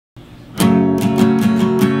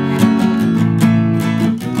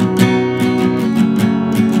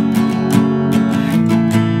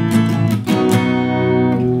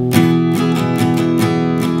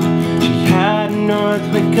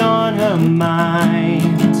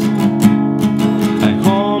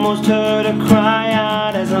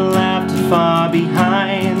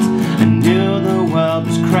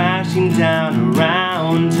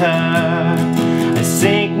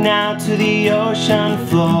ocean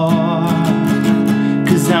floor.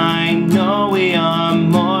 'Cause I know we are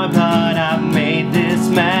more, but I've made this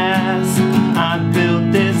mess. I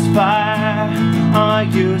built this fire, are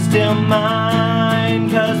you still mine?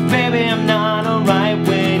 'Cause baby, I'm not alright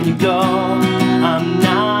when you go, I'm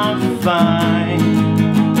not fine.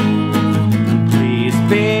 Please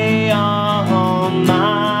be all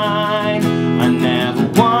mine. I never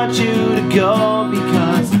want you to go,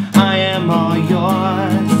 because I am all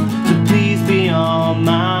yours, so please be all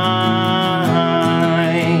mine.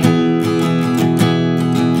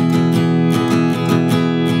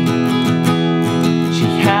 She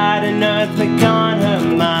had an earthquake on her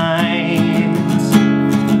mind,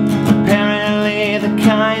 apparently the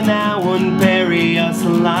kind that wouldn't bury us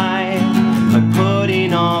alive, by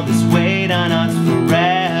putting all this weight on us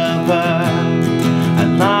forever. I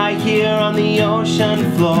lie here on the ocean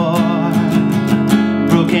floor,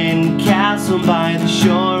 broken castle by the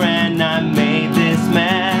shore,